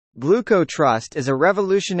GlucoTrust is a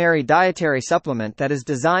revolutionary dietary supplement that is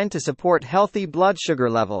designed to support healthy blood sugar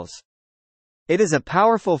levels. It is a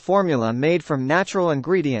powerful formula made from natural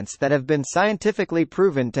ingredients that have been scientifically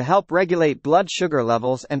proven to help regulate blood sugar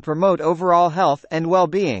levels and promote overall health and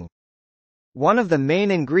well-being. One of the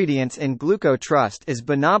main ingredients in GlucoTrust is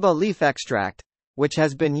banaba leaf extract, which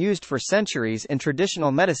has been used for centuries in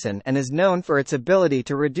traditional medicine and is known for its ability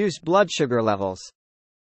to reduce blood sugar levels.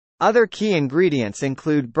 Other key ingredients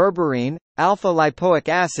include berberine, alpha-lipoic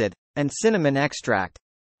acid, and cinnamon extract,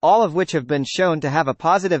 all of which have been shown to have a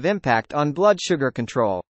positive impact on blood sugar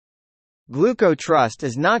control. GlucoTrust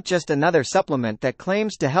is not just another supplement that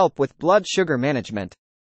claims to help with blood sugar management.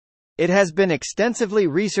 It has been extensively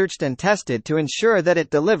researched and tested to ensure that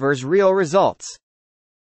it delivers real results.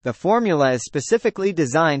 The formula is specifically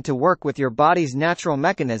designed to work with your body's natural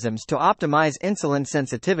mechanisms to optimize insulin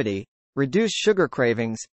sensitivity, reduce sugar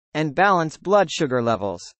cravings, and balance blood sugar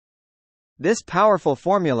levels. This powerful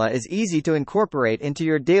formula is easy to incorporate into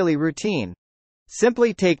your daily routine.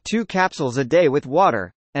 Simply take 2 capsules a day with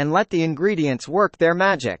water, and let the ingredients work their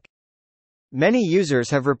magic. Many users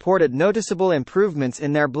have reported noticeable improvements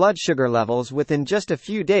in their blood sugar levels within just a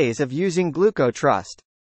few days of using GlucoTrust.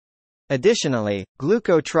 Additionally,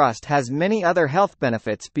 GlucoTrust has many other health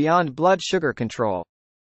benefits beyond blood sugar control.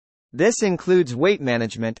 This includes weight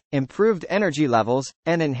management, improved energy levels,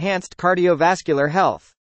 and enhanced cardiovascular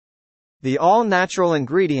health. The all-natural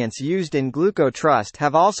ingredients used in GlucoTrust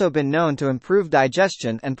have also been known to improve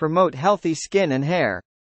digestion and promote healthy skin and hair.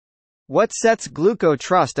 What sets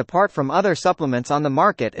GlucoTrust apart from other supplements on the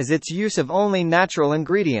market is its use of only natural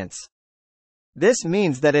ingredients. This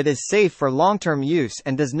means that it is safe for long-term use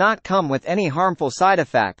and does not come with any harmful side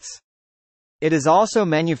effects. It is also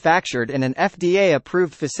manufactured in an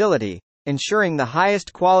FDA-approved facility, ensuring the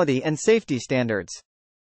highest quality and safety standards.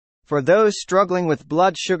 For those struggling with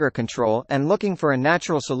blood sugar control and looking for a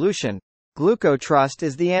natural solution, GlucoTrust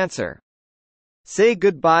is the answer. Say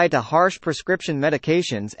goodbye to harsh prescription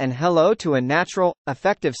medications and hello to a natural,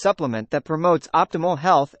 effective supplement that promotes optimal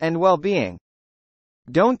health and well-being.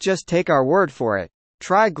 Don't just take our word for it.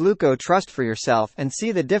 Try GlucoTrust for yourself and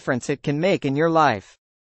see the difference it can make in your life.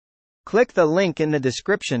 Click the link in the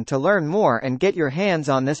description to learn more and get your hands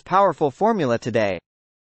on this powerful formula today.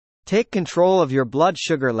 Take control of your blood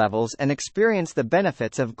sugar levels and experience the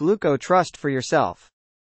benefits of GlucoTrust for yourself.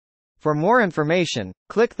 For more information,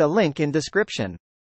 click the link in description.